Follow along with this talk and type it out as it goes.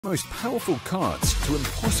most powerful cards to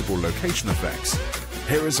impossible location effects.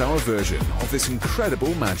 Here is our version of this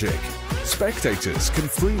incredible magic. Spectators can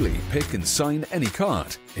freely pick and sign any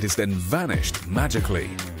card. It is then vanished magically.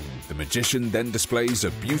 The magician then displays a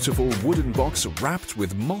beautiful wooden box wrapped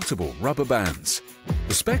with multiple rubber bands.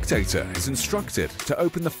 The spectator is instructed to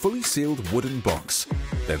open the fully sealed wooden box,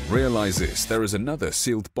 then realizes there is another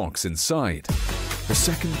sealed box inside. The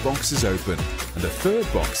second box is open and the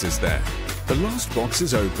third box is there. The last box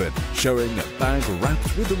is open, showing a bag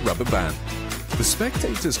wrapped with a rubber band. The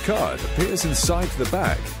spectator's card appears inside the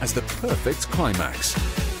bag as the perfect climax.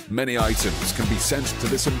 Many items can be sent to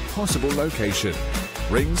this impossible location.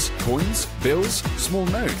 Rings, coins, bills, small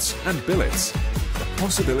notes, and billets. The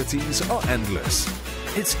possibilities are endless.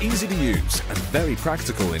 It's easy to use and very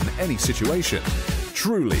practical in any situation.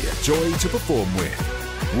 Truly a joy to perform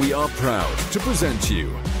with. We are proud to present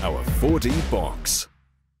you our 4D box.